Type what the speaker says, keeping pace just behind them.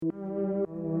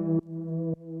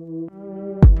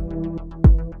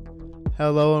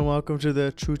Hello and welcome to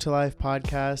the True to Life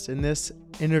podcast. In this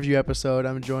interview episode,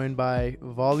 I'm joined by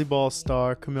volleyball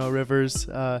star Camille Rivers,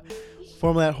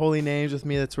 formerly at Holy Names with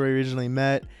me. That's where we originally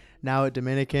met. Now at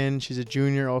Dominican. She's a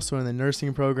junior, also in the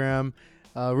nursing program.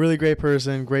 Really great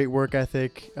person, great work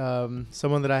ethic.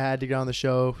 Someone that I had to get on the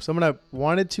show. Someone I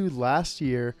wanted to last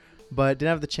year, but didn't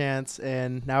have the chance.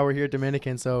 And now we're here at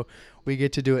Dominican, so we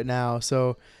get to do it now.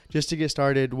 So just to get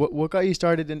started, what got you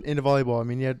started into volleyball? I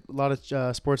mean, you had a lot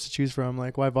of sports to choose from.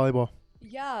 Like, why volleyball?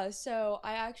 Yeah, so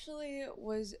I actually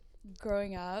was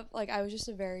growing up, like, I was just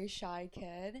a very shy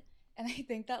kid. And I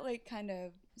think that, like, kind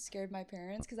of scared my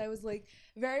parents because I was, like,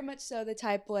 very much so the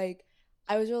type, like,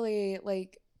 I was really,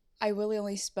 like, I really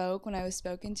only spoke when I was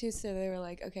spoken to. So they were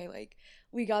like, okay, like,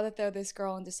 we got to throw this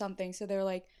girl into something. So they were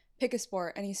like, pick a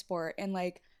sport, any sport. And,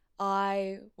 like,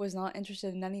 I was not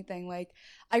interested in anything. Like,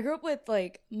 I grew up with,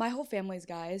 like, my whole family's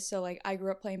guys. So, like, I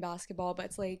grew up playing basketball, but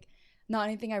it's, like, not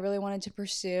anything I really wanted to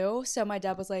pursue. So my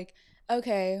dad was like,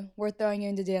 okay, we're throwing you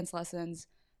into dance lessons.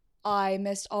 I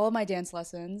missed all of my dance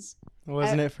lessons.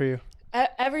 Wasn't it for you?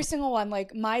 Every single one.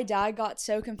 Like, my dad got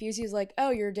so confused. He was like,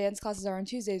 oh, your dance classes are on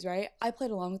Tuesdays, right? I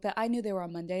played along with it. I knew they were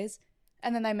on Mondays.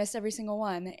 And then I missed every single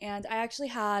one. And I actually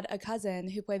had a cousin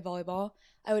who played volleyball.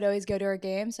 I would always go to her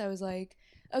games. So I was like,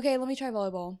 okay, let me try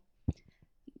volleyball.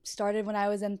 Started when I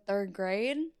was in third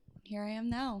grade. Here I am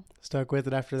now. Stuck with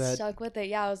it after that? Stuck with it.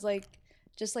 Yeah, it was like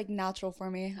just like natural for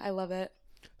me. I love it.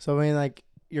 So, I mean, like,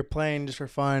 you're playing just for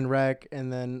fun, rec,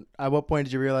 and then at what point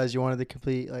did you realize you wanted to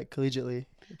complete, like, collegiately,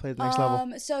 play at the next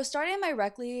level? So starting in my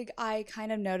rec league, I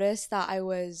kind of noticed that I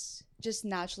was just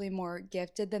naturally more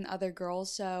gifted than other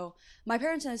girls. So my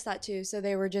parents noticed that too. So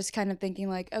they were just kind of thinking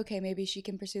like, okay, maybe she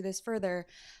can pursue this further.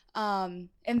 In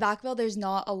Vacaville, there's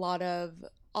not a lot of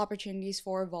opportunities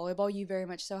for volleyball. You very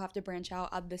much so have to branch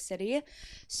out of the city.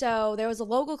 So there was a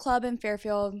local club in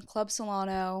Fairfield, Club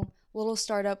Solano, little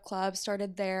startup club,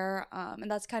 started there,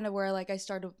 and that's kind of where like I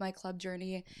started with my club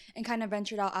journey and kind of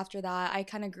ventured out after that. I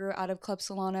kind of grew out of Club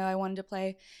Solano. I wanted to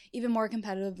play even more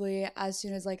competitively as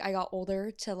soon as like I got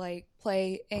older to like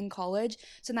play in college.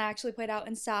 So then I actually played out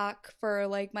in SAC for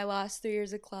like my last 3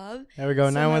 years of club. There we go,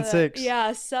 916.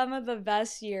 Yeah, some of the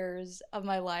best years of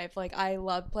my life. Like, I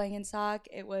loved playing in SAC.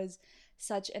 It was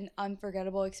such an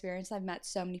unforgettable experience. I've met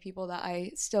so many people that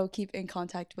I still keep in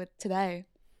contact with today.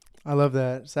 I love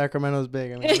that. Sacramento's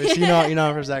big. I mean, you know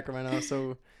I'm from Sacramento,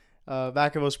 so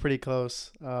Vacaville's pretty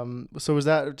close. So was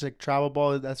that like travel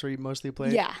ball? That's where you mostly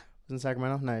played? Yeah. In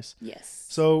Sacramento? Nice. Yes.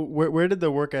 So where did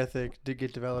the work ethic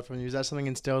get developed from you? Is that something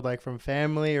instilled like from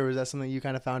family, or was that something you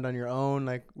kind of found on your own?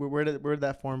 Like where did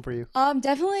that form for you?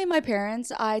 Definitely my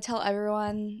parents. I tell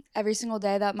everyone every single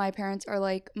day that my parents are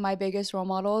like my biggest role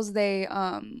models. They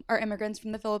are immigrants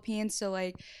from the Philippines, so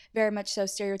like very much so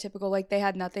stereotypical. Like, they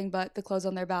had nothing but the clothes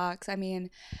on their backs. I mean,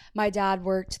 my dad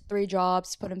worked 3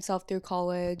 jobs, put himself through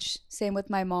college. Same with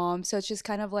my mom. So it's just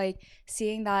kind of like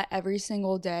seeing that every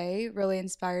single day really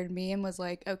inspired me and was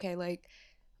like, okay, like,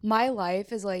 my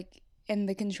life is like in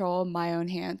the control of my own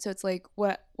hands. So it's like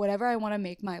whatever I want to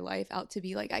make my life out to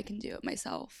be, like, I can do it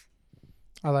myself.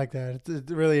 I like that. It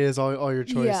really is all your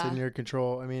choice and your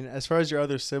control. I mean, as far as your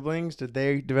other siblings, did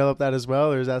they develop that as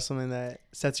well, or is that something that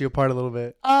sets you apart a little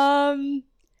bit?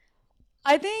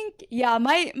 I think, yeah,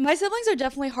 my siblings are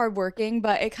definitely hardworking,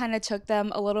 but it kind of took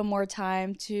them a little more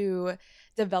time to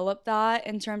develop that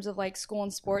in terms of like school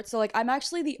and sports. So like, I'm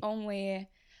actually the only.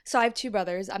 So I have 2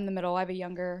 brothers. I'm the middle. I have a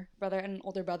younger brother and an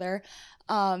older brother.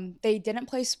 They didn't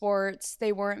play sports.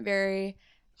 They weren't very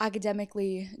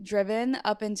academically driven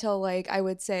up until like I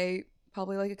would say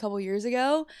probably like a couple years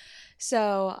ago.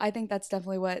 So I think that's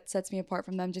definitely what sets me apart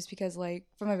from them, just because like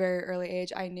from a very early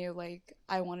age I knew like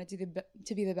I wanted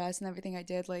to be the best in everything I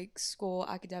did, like school,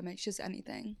 academics, just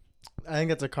anything. I think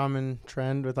that's a common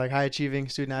trend with like high achieving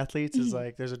student athletes is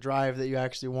like there's a drive that you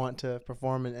actually want to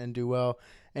perform and do well.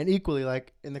 And equally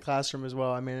like in the classroom as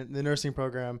well. I mean, the nursing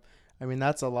program, I mean,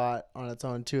 that's a lot on its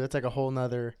own too. That's like a whole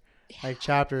nother like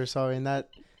chapter. So I mean, that's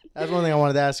one thing I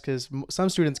wanted to ask, because some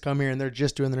students come here and they're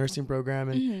just doing the nursing program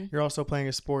and you're also playing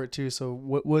a sport too. So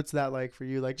what's that like for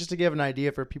you? Like, just to give an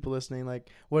idea for people listening, like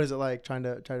what is it like trying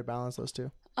to balance those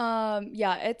two?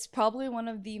 Yeah, it's probably one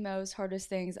of the most hardest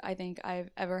things I think I've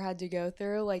ever had to go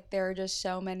through. Like, there are just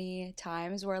so many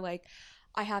times where like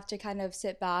I have to kind of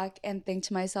sit back and think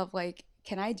to myself, like,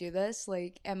 can I do this?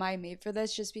 Like, am I made for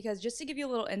this? Just to give you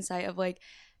a little insight of like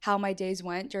how my days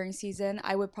went during season,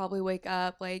 I would probably wake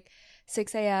up like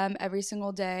 6 a.m. every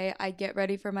single day. I'd get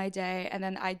ready for my day, and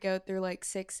then I'd go through like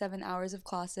 6-7 hours of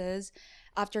classes.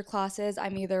 After classes,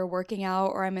 I'm either working out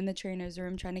or I'm in the trainer's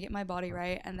room trying to get my body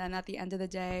right. And then at the end of the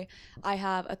day, I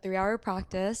have a 3-hour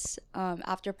practice.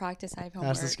 After practice, I have homework.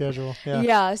 That's the schedule. Yeah.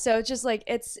 Yeah. So it's just like,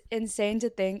 it's insane to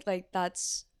think like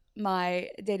that's my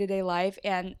day-to-day life.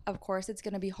 And of course, it's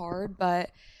going to be hard,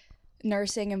 but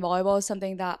nursing and volleyball is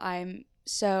something that I'm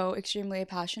so extremely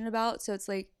passionate about. So it's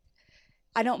like,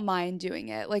 I don't mind doing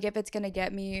it. Like, if it's going to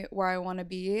get me where I want to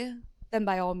be, then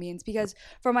by all means, because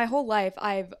for my whole life,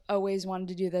 I've always wanted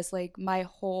to do this. Like, my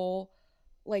whole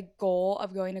like goal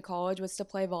of going to college was to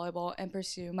play volleyball and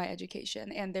pursue my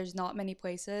education. And there's not many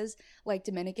places like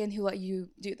Dominican who let you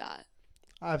do that.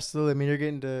 Absolutely. I mean, you're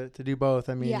getting to do both.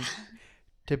 I mean,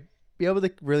 to be able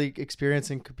to really experience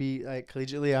and compete like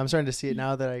collegiately, I'm starting to see it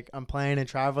now that I'm playing and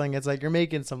traveling. It's like you're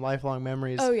making some lifelong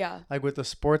memories. Oh yeah. Like with the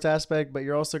sports aspect, but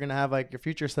you're also going to have like your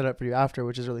future set up for you after,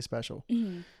 which is really special.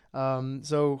 Mm-hmm.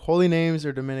 So holy names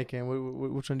or Dominican,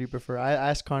 which one do you prefer? I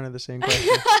asked Connor the same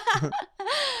question.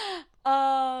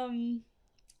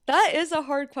 That is a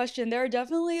hard question. There are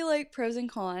definitely like pros and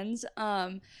cons.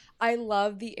 I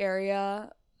love the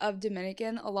area of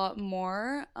Dominican a lot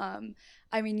more.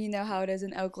 I mean, you know how it is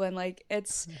in Oakland. Like,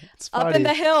 it's up in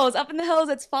the hills. Up in the hills,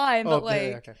 it's fine. But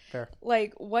like, okay, fair.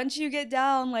 Like once you get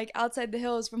down like outside the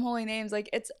hills from Holy Names, like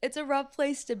it's a rough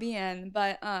place to be in.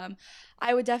 But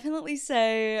I would definitely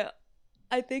say,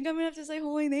 I think I'm gonna have to say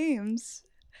Holy Names.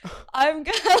 I'm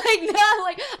gonna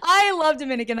I love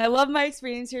Dominican. I love my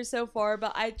experience here so far,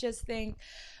 but I just think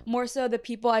more so the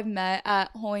people I've met at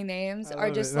Holy Names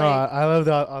are just I love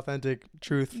the authentic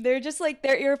truth. They're just like,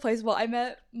 they're irreplaceable. I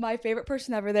met my favorite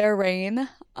person ever there, Rain,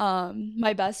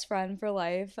 my best friend for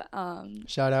life.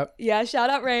 Shout out. Yeah,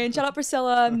 shout out Rain, shout out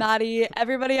Priscilla, Maddie,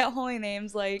 everybody at Holy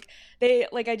Names. Like they're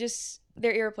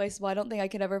irreplaceable. I don't think I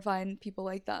could ever find people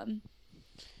like them.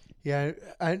 Yeah,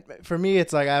 for me,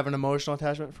 it's like I have an emotional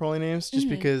attachment for Holy Names just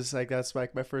because like that's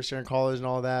like my first year in college and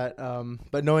all that.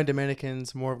 But knowing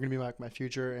Dominican's more going to be like my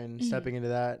future and stepping into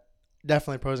that,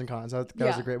 definitely pros and cons. That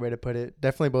was a great way to put it.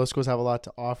 Definitely both schools have a lot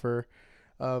to offer.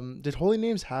 Did Holy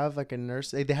Names have like a nurse?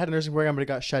 They had a nursing program, but it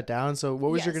got shut down. So what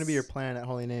was going to be your plan at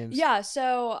Holy Names? Yeah.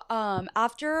 So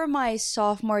after my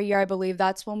sophomore year, I believe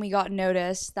that's when we got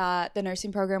noticed that the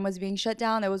nursing program was being shut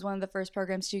down. It was one of the first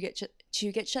programs to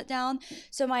get shut down.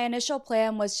 So my initial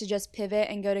plan was to just pivot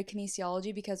and go to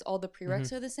kinesiology because all the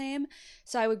prereqs are the same.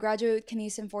 So I would graduate with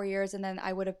kines in 4 years, and then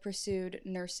I would have pursued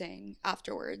nursing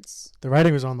afterwards. The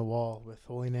writing was on the wall with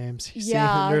Holy Names.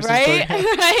 Yeah, right?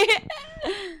 Right?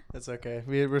 That's okay.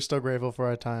 We're still grateful for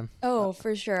our time. Oh,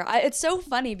 for sure. It's so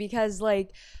funny because,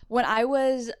 like, when I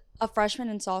was a freshman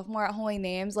and sophomore at Holy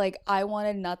Names, like, I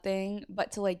wanted nothing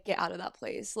but to, like, get out of that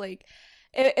place. Like,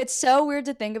 it's so weird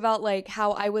to think about, like,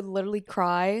 how I would literally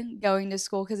cry going to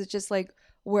school because it's just, like,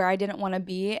 where I didn't want to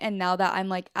be. And now that I'm,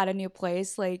 like, at a new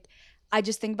place, like, I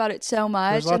just think about it so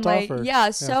much. And, like,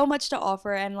 so much to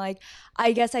offer. And, like,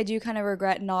 I guess I do kind of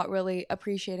regret not really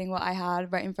appreciating what I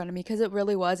had right in front of me because it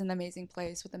really was an amazing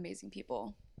place with amazing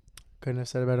people. Couldn't have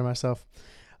said it better myself.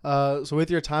 So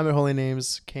with your time at Holy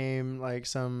Names came, like,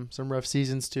 some rough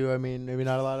seasons, too. I mean, maybe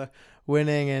not a lot of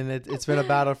winning, and it's been a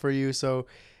battle for you. So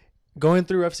going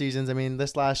through rough seasons, I mean,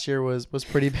 this last year was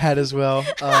pretty bad as well.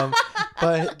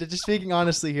 But just speaking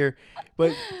honestly here,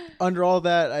 but under all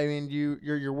that, I mean,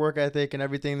 your work ethic and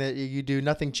everything that you do,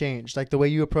 nothing changed. Like the way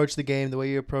you approach the game, the way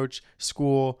you approach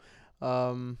school,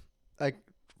 like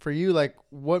for you, like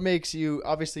what makes you?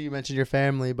 Obviously, you mentioned your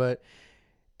family, but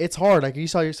it's hard. Like you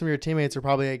saw some of your teammates are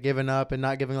probably like, giving up and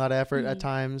not giving a lot of effort at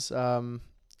times.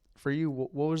 For you,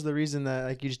 what was the reason that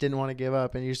like you just didn't want to give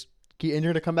up and you just and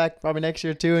you're gonna come back probably next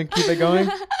year too and keep it going?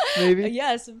 Maybe.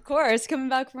 Yes, of course. Coming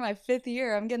back for my 5th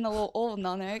year, I'm getting a little old,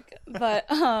 Nanak. But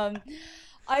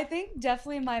I think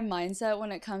definitely my mindset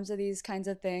when it comes to these kinds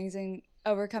of things and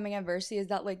overcoming adversity is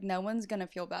that like no one's gonna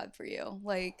feel bad for you.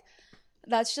 Like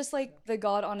that's just like the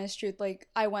God honest truth. Like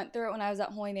I went through it when I was at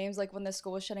Holy Names. Like when the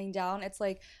school was shutting down, it's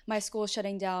like my school is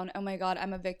shutting down. Oh my God,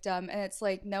 I'm a victim. And it's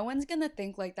like no one's gonna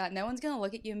think like that. No one's gonna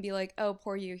look at you and be like, oh,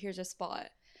 poor you. Here's a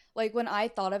spot. Like when I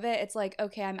thought of it, it's like,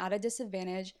 okay, I'm at a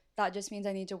disadvantage. That just means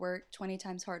I need to work 20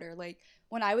 times harder. Like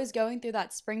when I was going through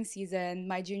that spring season,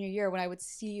 my junior year, when I would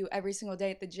see you every single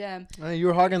day at the gym. You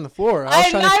were hogging the floor. I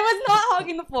was not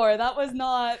hogging the floor. That was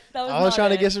I was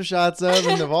trying to get some shots up,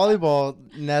 and the volleyball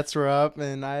nets were up,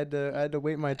 and I had to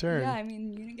wait my turn. Yeah, I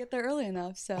mean, you didn't get there early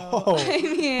enough, so.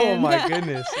 Oh my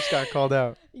goodness, just got called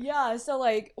out. Yeah, so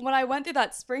like when I went through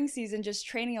that spring season, just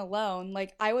training alone,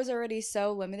 like I was already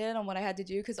so limited on what I had to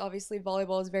do because obviously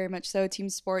volleyball is very much so a team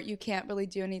sport. You can't really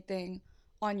do anything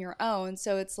on your own,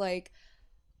 so it's like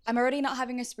I'm already not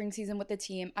having a spring season with the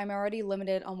team. I'm already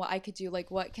limited on what I could do. Like,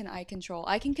 what can I control?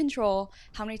 I can control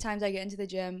how many times I get into the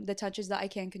gym, the touches that I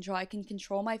can control. I can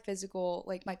control my physical,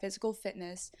 like my physical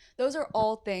fitness. Those are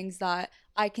all things that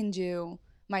I can do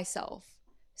myself.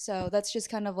 So that's just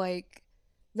kind of like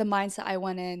the mindset I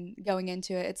went in going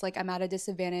into it. It's like I'm at a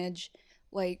disadvantage.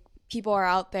 Like, people are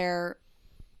out there,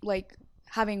 like,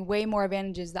 having way more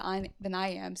advantages than I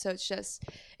am. So it's just,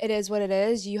 it is what it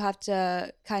is. You have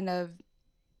to kind of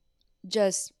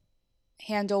just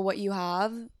handle what you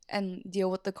have and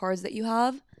deal with the cards that you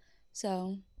have.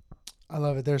 So I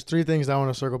love it. There's three things I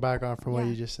want to circle back on from what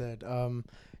Yeah. you just said.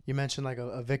 You mentioned like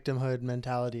a victimhood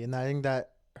mentality, and I think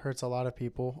that hurts a lot of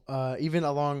people. Even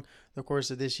along the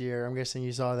course of this year, I'm guessing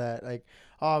you saw that, like,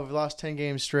 oh, we've lost 10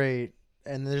 games straight,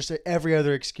 and there's every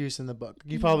other excuse in the book.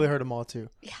 You probably heard them all too.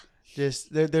 Yeah.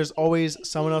 Just there's always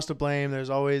someone else to blame. There's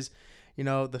always,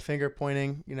 the finger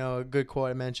pointing. A good quote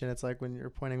I mentioned. It's like when you're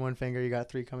pointing one finger, you got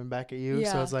three coming back at you.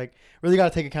 Yeah. So it's like really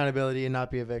got to take accountability and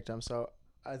not be a victim. So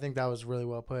I think that was really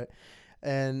well put.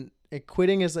 And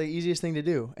quitting is the easiest thing to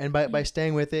do. And by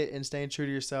staying with it and staying true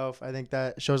to yourself, I think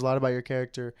that shows a lot about your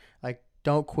character. Like,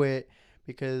 don't quit,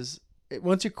 because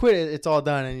once you quit it, it's all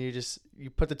done, and you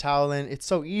put the towel in. It's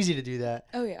so easy to do that.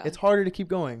 Oh yeah. It's harder to keep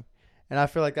going. And I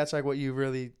feel like that's like what you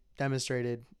really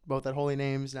demonstrated both at Holy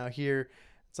Names, now here.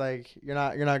 It's like you're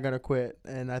not gonna quit.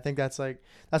 And I think that's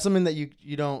something that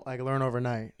you don't like learn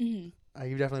overnight. Mm-hmm.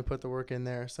 You definitely put the work in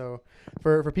there. So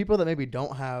for people that maybe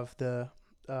don't have the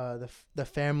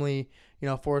family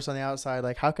force on the outside,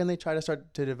 like, how can they try to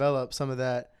start to develop some of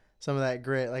that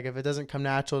grit? Like, if it doesn't come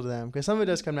natural to them, because some of it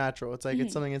does come natural, it's like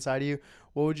it's something inside of you.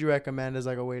 What would you recommend as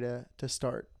like a way to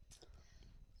start?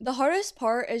 The hardest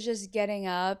part is just getting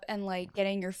up and like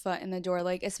getting your foot in the door,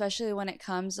 like especially when it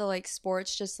comes to like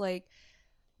sports. Just like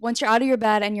once you're out of your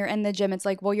bed and you're in the gym, it's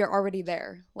like, well, you're already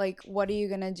there. Like, what are you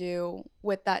gonna do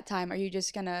with that time? Are you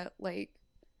just gonna like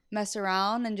mess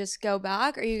around and just go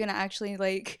back? Or are you gonna actually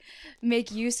like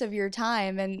make use of your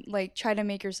time and like try to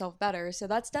make yourself better? So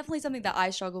that's definitely something that I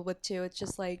struggle with too. It's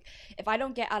just like, if I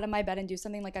don't get out of my bed and do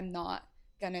something, like, I'm not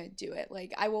gonna do it.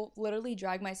 Like, I will literally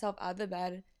drag myself out of the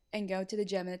bed and go to the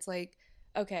gym, and it's like,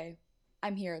 okay,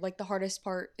 I'm here. Like, the hardest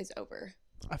part is over.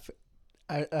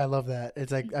 I love that.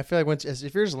 It's like, I feel like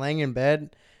if you're just laying in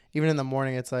bed, even in the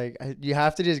morning, it's like you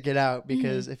have to just get out,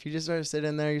 because if you just start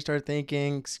sitting there, you start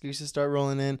thinking, excuses start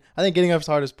rolling in. I think getting up is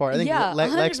the hardest part. I think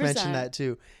Lex mentioned that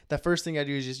too. The first thing I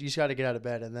do is you just got to get out of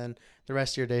bed, and then the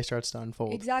rest of your day starts to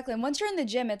unfold. Exactly. And once you're in the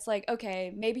gym, it's like,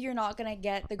 okay, maybe you're not going to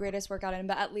get the greatest workout in,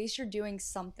 but at least you're doing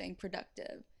something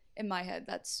productive. In my head,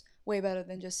 that's way better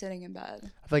than just sitting in bed.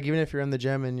 I feel like even if you're in the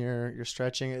gym and you're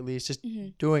stretching, at least just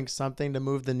doing something to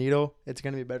move the needle, it's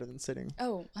going to be better than sitting.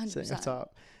 Oh, 100%. Sitting up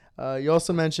top. You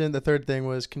also mentioned the third thing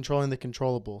was controlling the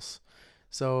controllables.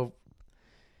 So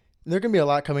there can be a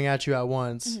lot coming at you at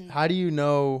once. How do you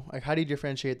know, like, how do you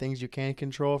differentiate things you can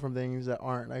control from things that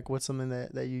aren't? Like, what's something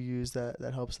that you use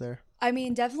that helps there? I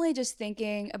mean, definitely just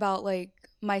thinking about like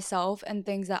myself and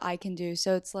things that I can do.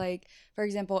 So it's like, for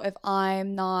example, if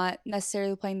I'm not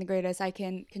necessarily playing the greatest, I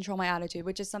can control my attitude,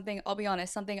 which is something, I'll be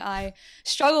honest, something I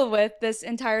struggled with this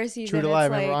entire season. True to life,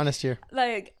 we're honest here.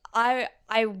 Like, I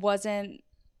wasn't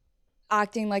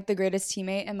acting like the greatest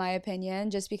teammate, in my opinion,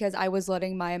 just because I was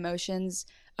letting my emotions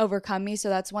overcome me. So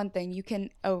that's one thing. You can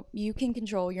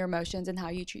control your emotions and how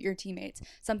you treat your teammates.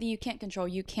 Something you can't control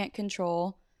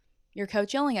your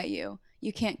coach yelling at you.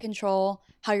 You can't control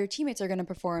how your teammates are going to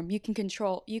perform. You can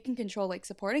control like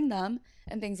supporting them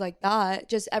and things like that.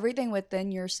 Just everything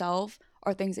within yourself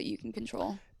are things that you can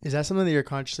control. Is that something that you're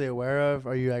consciously aware of?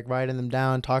 Are you like writing them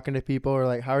down, talking to people, or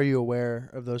like how are you aware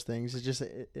of those things? Is it just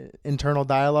internal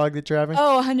dialogue that you're having?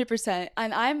 Oh, 100%.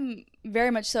 And I'm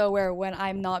very much so aware when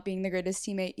I'm not being the greatest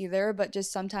teammate either, but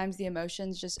just sometimes the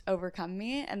emotions just overcome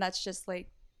me, and that's just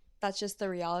the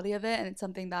reality of it, and it's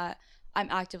something that I'm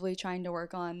actively trying to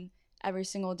work on every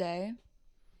single day.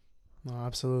 No,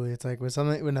 absolutely. It's like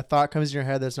when a thought comes in your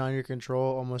head that's not in your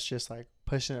control, almost just like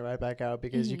pushing it right back out,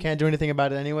 because you can't do anything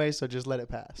about it anyway, so just let it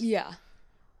pass. Yeah.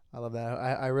 I love that.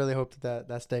 I really hope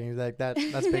that's staying like that.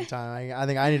 That's big time. I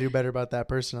think I need to do better about that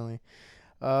personally.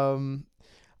 I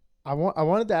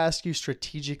wanted to ask you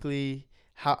strategically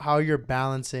how you're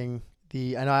balancing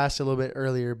I know I asked a little bit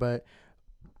earlier, but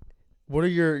what are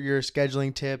your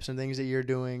scheduling tips and things that you're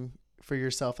doing for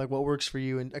yourself? Like, what works for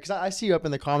you? And because I see you up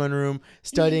in the common room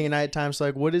studying at night time, so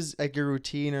like, what is like your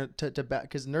routine or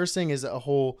because nursing is a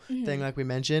whole thing, like we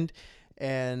mentioned,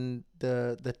 and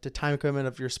the time commitment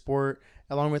of your sport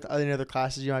along with any other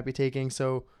classes you might be taking.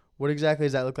 So What exactly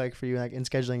does that look like for you, like in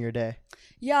scheduling your day?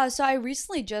 Yeah, so I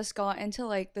recently just got into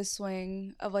like the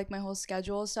swing of like my whole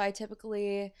schedule. So I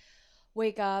typically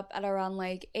wake up at around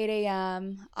like 8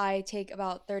 a.m. I take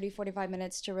about 30-45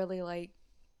 minutes to really like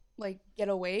get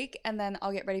awake, and then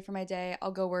I'll get ready for my day.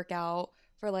 I'll go work out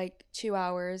for like 2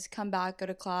 hours, come back, go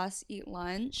to class, eat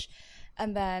lunch,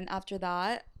 and then after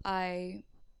that I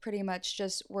pretty much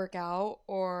just work out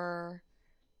or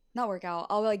not work out.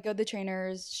 I'll like go to the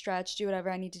trainers, stretch, do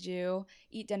whatever I need to do,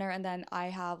 eat dinner, and then I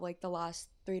have like the last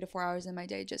 3 to 4 hours in my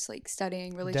day just like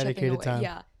studying, really chipping Dedicated away. time.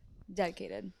 Yeah,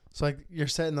 dedicated. So like you're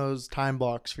setting those time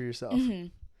blocks for yourself. Mm-hmm.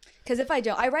 Because if I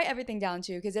don't, I write everything down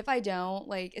too. Because if I don't,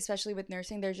 like, especially with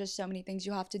nursing, there's just so many things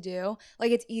you have to do.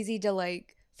 Like, it's easy to,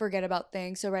 like, forget about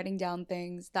things. So, writing down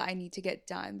things that I need to get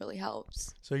done really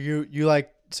helps. So you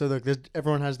like, so look,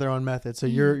 everyone has their own method. So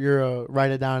Mhm. you're a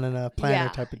write it down in a planner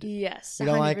type of. Yes. You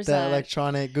don't 100%. like the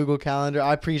electronic Google Calendar?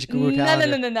 I preach Google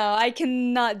Calendar. No. I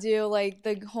cannot do, like,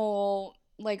 the whole,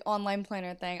 like, online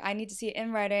planner thing. I need to see it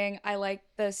in writing. I like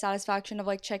the satisfaction of,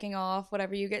 like, checking off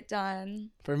whatever you get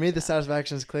done. For me, the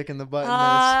satisfaction is clicking the button.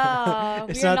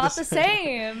 It's we're not the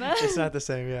same. It's not the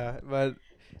same, yeah. But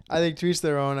I think to each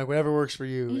their own, like whatever works for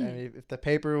you. Mhm. And if the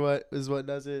paper is what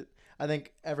does it, I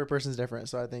think every person's different.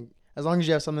 So I think as long as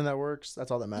you have something that works,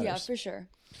 that's all that matters. Yeah, for sure.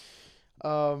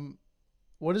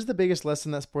 What is the biggest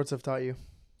lesson that sports have taught you?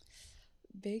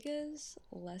 Biggest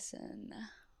lesson.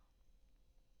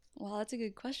 Well, that's a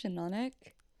good question, Nanik.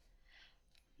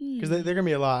 Because they're going to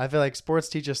be a lot. I feel like sports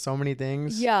teach us so many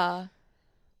things. Yeah.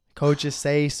 Coaches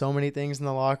say so many things in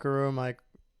the locker room. Like,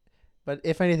 but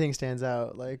if anything stands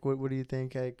out, like, what do you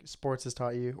think like sports has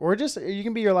taught you? Or just, you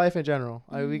can be your life in general.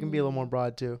 We can be a little more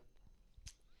broad too.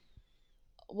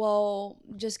 Well,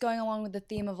 just going along with the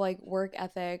theme of like work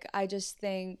ethic, I just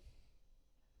think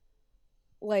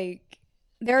like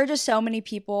there are just so many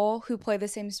people who play the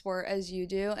same sport as you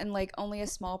do, and like only a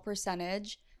small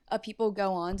percentage of people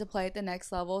go on to play at the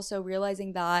next level. So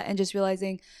realizing that and just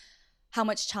realizing how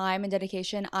much time and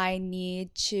dedication I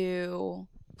need to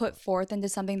put forth into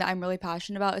something that I'm really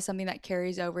passionate about is something that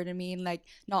carries over to me, like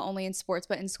not only in sports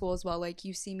but in school as well. Like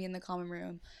you see me in the common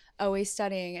room always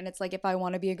studying, and it's like if I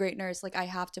want to be a great nurse, like I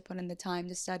have to put in the time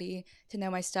to study, to know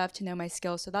my stuff, to know my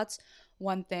skills. So that's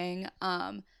one thing.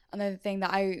 Another thing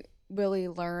that I really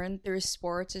learned through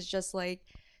sports is just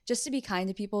to be kind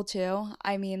to people too.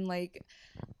 I mean, like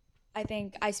I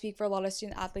think I speak for a lot of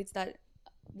student athletes that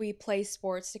we play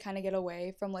sports to kind of get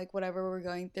away from like whatever we're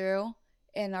going through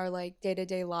in our like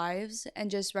day-to-day lives,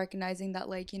 and just recognizing that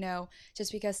like, you know,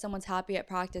 just because someone's happy at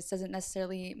practice doesn't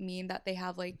necessarily mean that they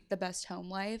have like the best home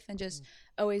life, and just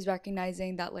always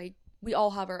recognizing that like we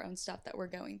all have our own stuff that we're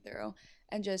going through,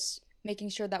 and just making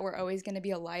sure that we're always going to be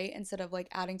a light instead of like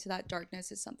adding to that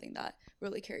darkness is something that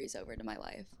really carries over to my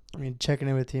life. I mean, checking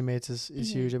in with teammates is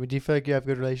huge. I mean, do you feel like you have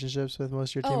good relationships with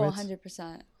most of your teammates?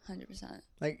 100%.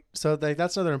 Like, so like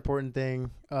that's another important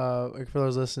thing, like for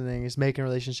those listening, is making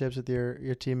relationships with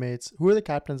your teammates. Who are the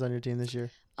captains on your team this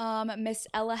year? Miss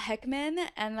Ella Heckman,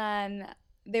 and then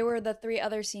they were the three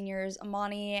other seniors,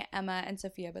 Amani, Emma, and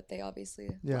Sophia, but they obviously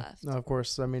left. No, of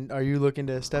course. I mean, are you looking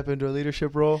to step into a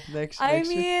leadership role next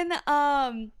year?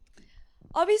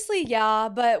 Obviously, yeah,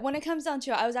 but when it comes down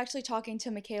to it, I was actually talking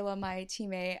to Michaela, my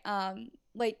teammate.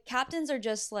 Like, captains are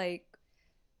just, like,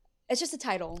 it's just a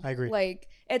title. I agree. Like,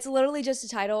 it's literally just a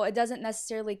title. It doesn't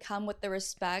necessarily come with the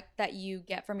respect that you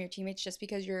get from your teammates just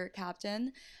because you're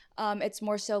captain. It's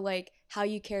more so, like, how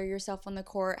you carry yourself on the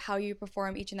court, how you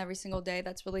perform each and every single day.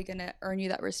 That's really going to earn you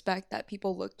that respect that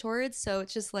people look towards. So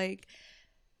it's just, like,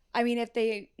 I mean, if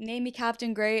they name me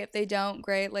captain, great. If they don't,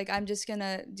 great. Like, I'm just going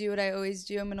to do what I always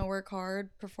do. I'm going to work hard,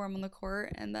 perform on the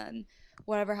court, and then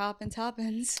whatever happens,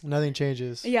 happens. Nothing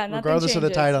changes. Yeah, nothing Regardless changes. of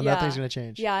the title, Yeah. nothing's going to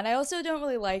change. Yeah, and I also don't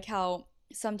really like how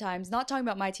sometimes, not talking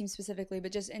about my team specifically,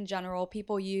 but just in general,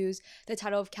 people use the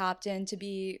title of captain to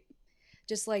be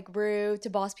just, like, rude, to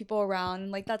boss people around.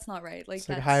 And, like, that's not right. Like, it's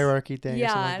that's like a hierarchy thing. Yeah, or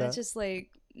something like and that. it's just,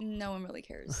 like, no one really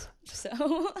cares.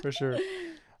 So For sure.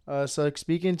 So like,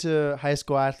 speaking to high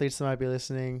school athletes that might be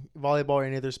listening, volleyball or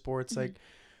any other sports, like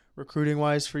recruiting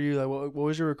wise for you, like what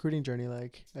was your recruiting journey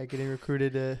like? Like getting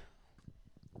recruited to...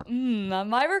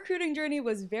 My recruiting journey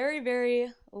was very,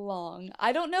 very long.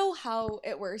 I don't know how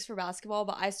it works for basketball,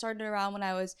 but I started around when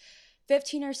I was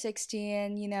 15 or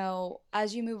 16. You know,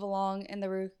 as you move along in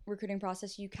the recruiting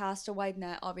process, you cast a wide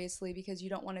net, obviously, because you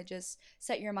don't want to just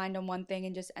set your mind on one thing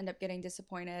and just end up getting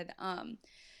disappointed.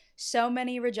 So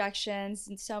many rejections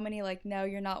and so many like, no,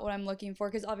 you're not what I'm looking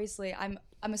for, because obviously I'm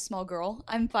a small girl.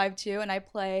 I'm 5'2", and I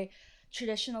play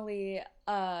traditionally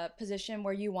a position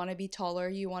where you want to be taller,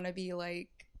 you want to be like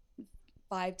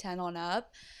 5'10" on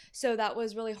up. So that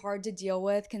was really hard to deal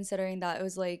with, considering that it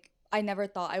was like I never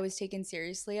thought I was taken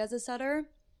seriously as a setter.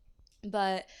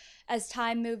 But as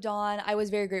time moved on, I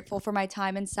was very grateful for my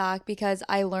time in SAC because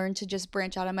I learned to just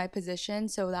branch out of my position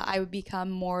so that I would become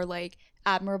more like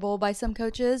admirable by some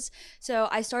coaches. So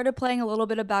I started playing a little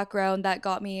bit of background that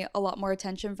got me a lot more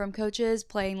attention from coaches,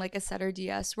 playing like a setter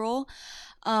DS role.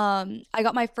 I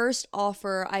got my first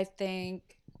offer, I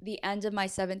think, the end of my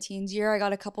 17s year. I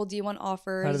got a couple D1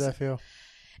 offers. How did that feel?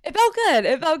 It felt good.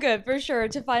 It felt good for sure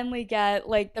to finally get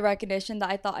like the recognition that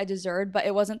I thought I deserved, but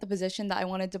it wasn't the position that I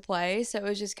wanted to play. So it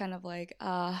was just kind of like,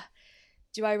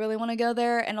 do I really want to go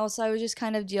there? And also I was just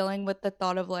kind of dealing with the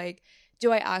thought of like,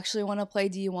 do I actually want to play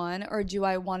D1 or do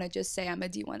I want to just say I'm a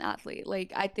D1 athlete?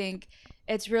 Like, I think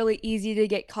it's really easy to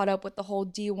get caught up with the whole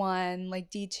D1,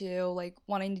 like D2, like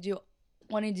wanting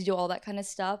to do all that kind of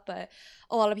stuff, but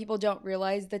a lot of people don't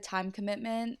realize the time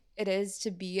commitment it is to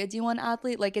be a D1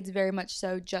 athlete. Like, it's very much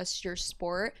so just your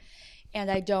sport. And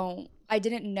I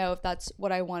didn't know if that's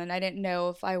what I wanted. I didn't know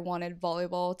if I wanted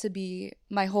volleyball to be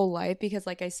my whole life because,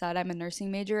 like I said, I'm a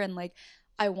nursing major and like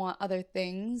I want other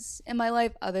things in my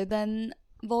life other than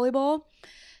volleyball.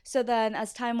 So then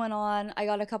as time went on, I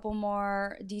got a couple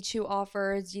more D2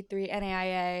 offers, D3,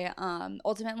 NAIA.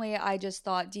 Ultimately, I just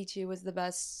thought D2 was the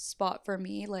best spot for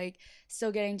me, like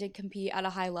still getting to compete at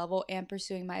a high level and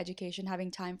pursuing my education,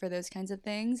 having time for those kinds of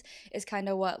things is kind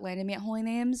of what landed me at Holy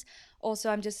Names.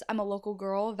 Also, I'm a local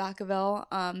girl, Vacaville,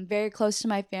 very close to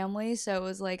my family. So it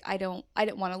was like, I didn't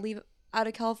want to leave out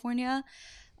of California.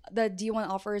 The D1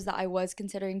 offers that I was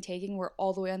considering taking were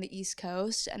all the way on the East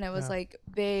Coast, and it was like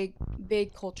big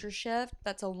culture shift.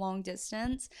 That's a long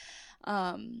distance.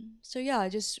 So yeah, I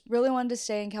just really wanted to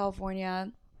stay in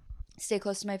California, stay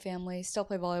close to my family, still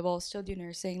play volleyball, still do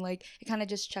nursing. Like, it kind of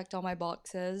just checked all my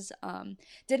boxes.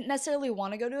 Didn't necessarily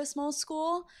want to go to a small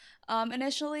school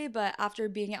initially, but after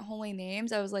being at Holy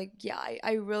Names, I was like, yeah,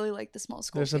 I really like the small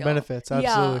school. There's feel. some benefits,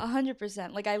 absolutely. Yeah,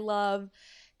 100%. Like, I love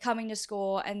coming to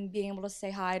school and being able to say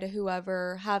hi to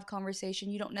whoever, have conversation.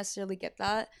 You don't necessarily get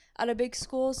that at a big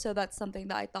school, so that's something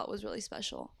that I thought was really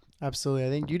special. Absolutely. I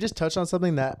think you just touched on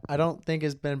something that I don't think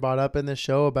has been brought up in this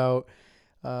show about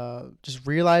just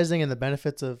realizing and the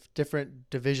benefits of different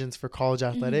divisions for college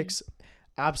athletics.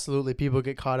 Absolutely. People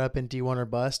get caught up in D1 or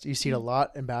bust. You see it a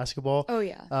lot in basketball. Oh,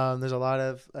 yeah. There's a lot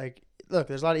of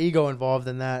there's a lot of ego involved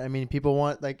in that. I mean, people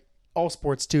want all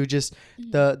sports too, just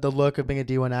the look of being a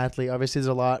D1 athlete. Obviously there's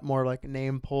a lot more like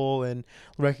name pull and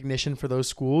recognition for those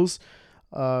schools.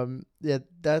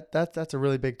 That's a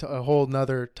really big a whole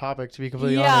nother topic, to be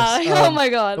completely honest. Oh my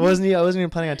god, I wasn't even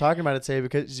planning on talking about it today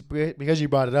because you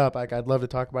brought it up. Like, I'd love to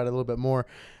talk about it a little bit more.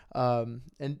 And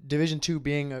Division II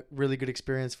being a really good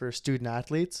experience for student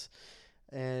athletes,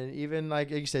 and even like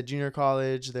you said, junior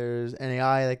college, there's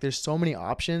NAI, like there's so many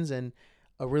options, and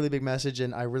a really big message.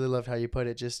 And I really loved how you put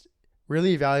it, just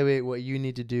really evaluate what you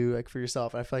need to do like for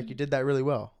yourself. And I feel like you did that really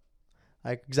well,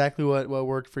 like exactly what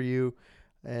worked for you.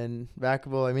 And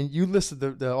Vacaville, I mean, you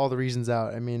listed all the reasons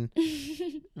out. I mean,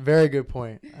 very good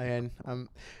point. And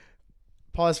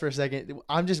pause for a second.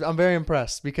 I'm very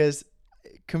impressed because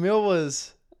Camille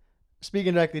was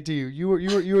speaking directly to you. You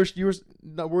were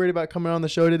not worried about coming on the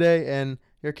show today, and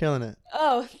you're killing it.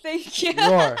 Oh, thank you.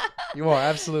 You are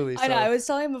absolutely. I know. I was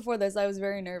telling him before this, I was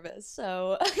very nervous.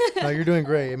 So no, you're doing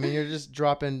great. I mean, you're just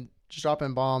dropping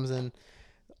bombs, and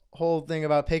whole thing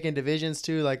about picking divisions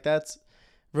too. Like, that's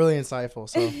really insightful.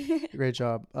 So great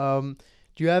job.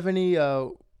 Do you have any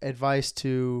advice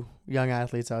to young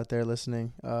athletes out there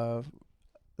listening?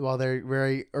 While they're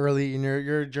very early in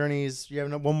your journeys, you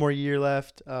have one more year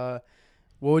left.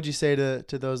 What would you say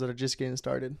to those that are just getting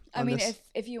started? I mean,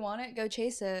 if you want it, go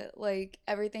chase it. Like,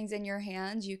 everything's in your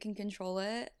hands. You can control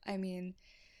it. I mean,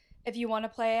 if you want to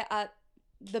play at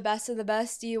the best of the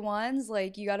best D1s,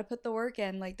 like, you got to put the work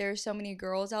in. Like, there are so many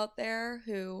girls out there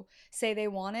who say they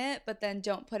want it, but then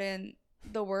don't put in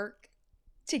the work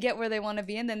to get where they want to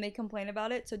be, and then they complain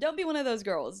about it. So don't be one of those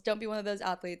girls. Don't be one of those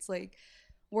athletes. Like,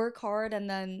 work hard, and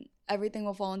then everything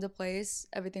will fall into place.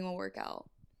 Everything will work out.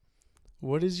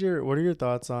 What are your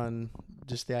thoughts on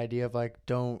just the idea of like,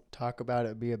 don't talk about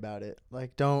it, be about it?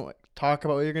 Like, don't talk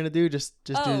about what you're gonna do, just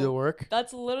do the work.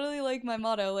 That's literally like my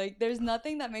motto. Like, there's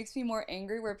nothing that makes me more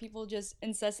angry where people just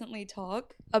incessantly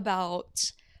talk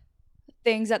about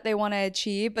things that they want to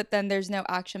achieve, but then there's no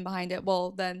action behind it. Well,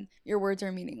 then your words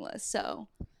are meaningless. So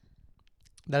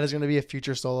that is going to be a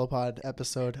future solo pod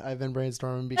episode. I've been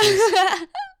brainstorming because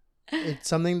it's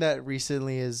something that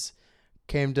recently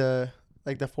came to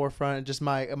like the forefront, just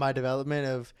my development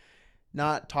of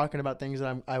not talking about things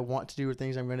that I want to do or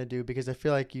things I'm going to do, because I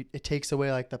feel like it takes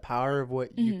away like the power of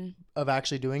what you of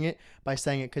actually doing it by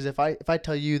saying it. Because if I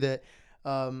tell you that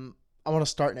I want to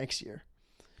start next year,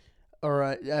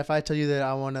 or if I tell you that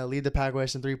I want to lead the Pac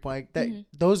West in 3-point, that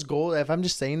those goals, if I'm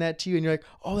just saying that to you and you're like,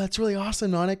 oh, that's really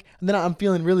awesome, Nonik, and then I'm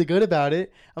feeling really good about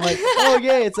it, I'm like, oh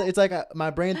yeah, it's like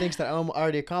my brain thinks that I'm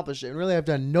already accomplished it, and really I've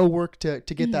done no work to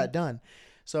get that done.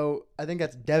 So I think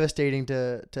that's devastating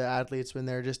to athletes when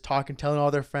they're just telling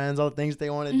all their friends all the things they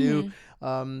want to do.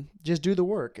 Just do the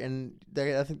work, and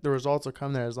I think the results will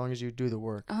come there as long as you do the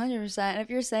work. 100%. And if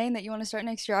you're saying that you want to start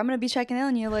next year, I'm gonna be checking in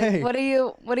on you. Like, hey, what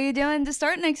are you doing to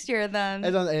start next year then?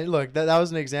 And look, that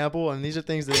was an example, and these are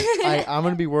things that I'm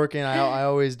gonna be working. I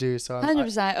always do. So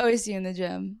 100%. I always see you in the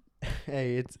gym.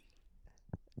 Hey,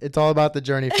 it's all about the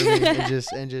journey for me,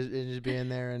 and just being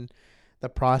there and the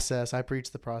process. I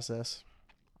preach the process.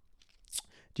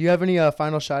 Do you have any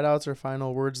final shout-outs or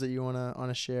final words that you want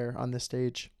to share on this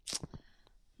stage?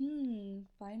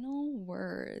 Final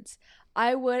words.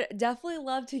 I would definitely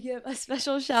love to give a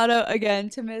special shout-out again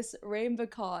to Miss Rain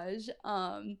Bacage.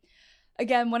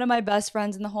 Again, one of my best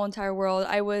friends in the whole entire world.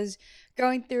 I was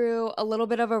going through a little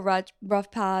bit of a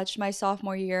rough patch my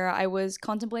sophomore year. I was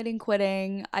contemplating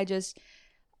quitting. I just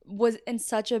was in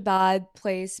such a bad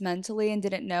place mentally and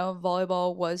didn't know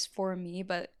volleyball was for me,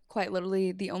 but quite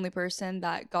literally the only person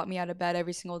that got me out of bed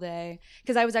every single day,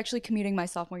 because I was actually commuting my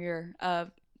sophomore year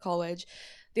of college.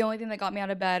 The only thing that got me out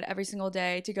of bed every single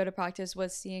day to go to practice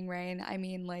was seeing Rain. I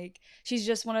mean, like, she's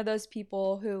just one of those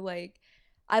people who, like,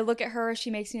 I look at her, she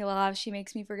makes me laugh, she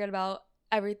makes me forget about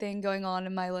everything going on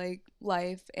in my like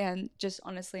life, and just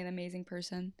honestly an amazing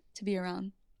person to be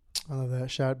around. I love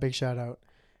that. Big shout out.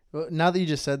 Well, now that you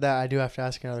just said that, I do have to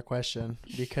ask another question,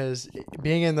 because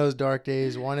being in those dark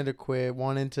days, wanting to quit,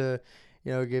 wanting to,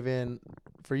 give in,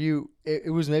 for you,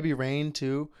 it was maybe Rain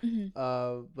too.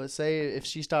 But say if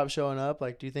she stopped showing up,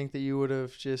 like, do you think that you would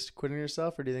have just quit on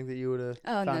yourself, or do you think that you would have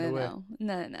found a way?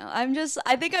 No.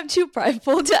 I think I'm too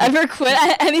prideful to ever quit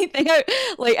at anything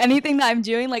that I'm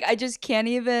doing. Like, I just can't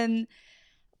even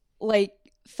like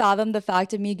fathom the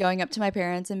fact of me going up to my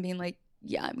parents and being like,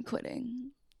 yeah, I'm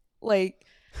quitting. Like,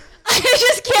 I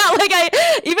just can't, like,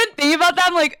 I even think about that,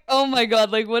 I'm like, oh my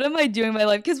god, like, what am I doing in my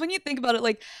life? Because when you think about it,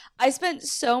 like, I spent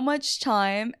so much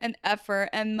time and effort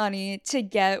and money to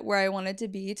get where I wanted to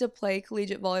be, to play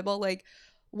collegiate volleyball. Like,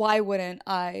 why wouldn't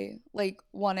I, like,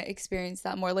 want to experience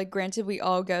that more? Like, granted, we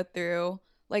all go through,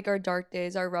 like, our dark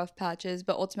days, our rough patches,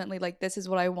 but ultimately, like, this is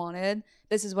what I wanted,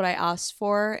 this is what I asked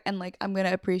for, and, like, I'm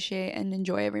gonna appreciate and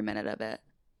enjoy every minute of it.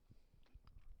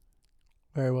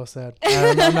 Very well said.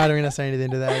 I'm not even going to say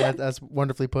anything to that. That's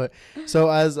wonderfully put. So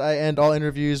as I end all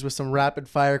interviews with some rapid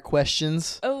fire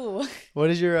questions. Oh. What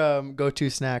is your go-to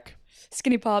snack?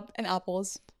 Skinny Pop and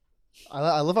apples.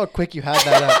 I love how quick you had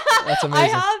that up. That's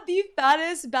amazing. I have the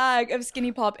fattest bag of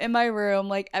Skinny Pop in my room,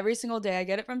 like, every single day. I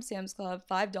get it from Sam's Club,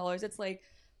 $5. It's like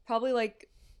probably like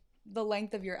the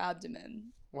length of your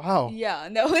abdomen. Wow. Yeah.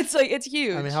 No, it's like, it's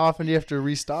huge. I mean, how often do you have to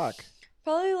restock?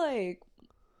 Probably like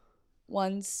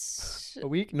once a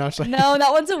week? No,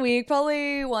 not once a week.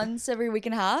 Probably once every week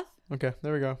and a half. Okay,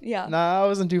 there we go. Yeah. Nah, I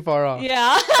wasn't too far off.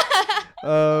 Yeah.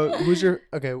 Who's your...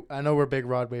 Okay, I know we're big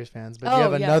Rod Waves fans, but do you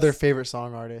have another favorite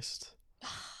song artist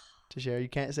to share? You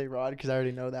can't say Rod because I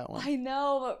already know that one. I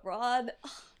know, but Rod,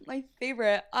 my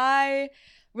favorite. I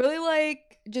really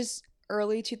like just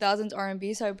early 2000s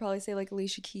R&B, so I would probably say like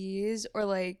Alicia Keys, or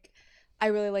like I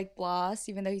really like Blast,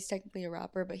 even though he's technically a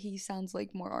rapper, but he sounds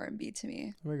like more R&B to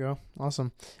me. There we go.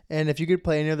 Awesome. And if you could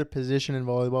play any other position in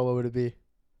volleyball, what would it be?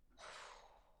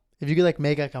 If you could like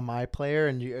make like a my player,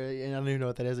 and I don't even know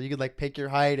what that is. You could like pick your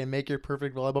height and make your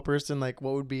perfect volleyball person. Like,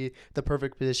 what would be the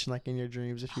perfect position like in your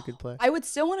dreams if you could play? I would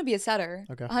still want to be a setter.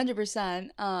 Okay.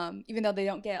 100%. Even though they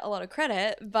don't get a lot of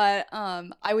credit, but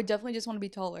I would definitely just want to be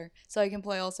taller so I can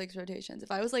play all 6 rotations. If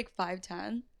I was like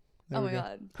 5'10", oh my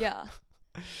god, yeah.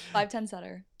 5'10"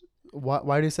 setter.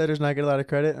 Why do setters not get a lot of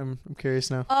credit? I'm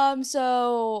curious now.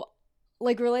 So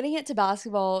like relating it to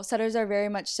basketball, setters are very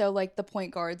much so like the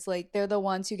point guards. Like, they're the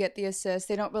ones who get the assists.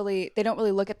 They don't really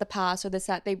look at the pass or the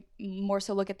set. They more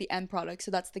so look at the end product.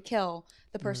 So that's the kill,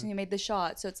 the person who made the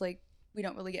shot. So it's like we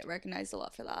don't really get recognized a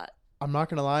lot for that. I'm not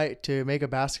gonna lie, to make a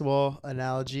basketball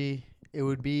analogy, it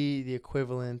would be the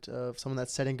equivalent of someone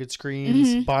that's setting good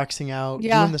screens, boxing out,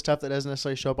 doing the stuff that doesn't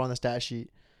necessarily show up on the stat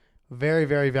sheet. Very,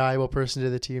 very valuable person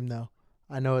to the team, though.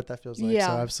 I know what that feels like. Yeah,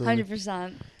 so absolutely.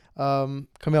 100%.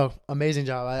 Camille, amazing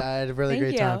job. I had a really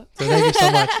great time. So thank you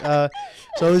so much.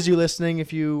 So those of you listening,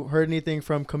 if you heard anything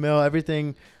from Camille,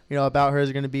 everything about her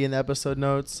is going to be in the episode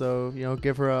notes. So,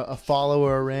 give her a follow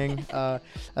or a ring,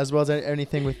 as well as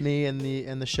anything with me and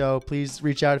the show. Please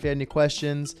reach out if you have any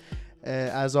questions.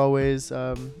 As always,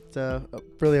 it's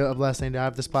really a blessing to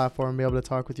have this platform and be able to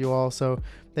talk with you all. So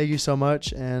thank you so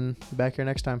much, and be back here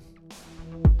next time.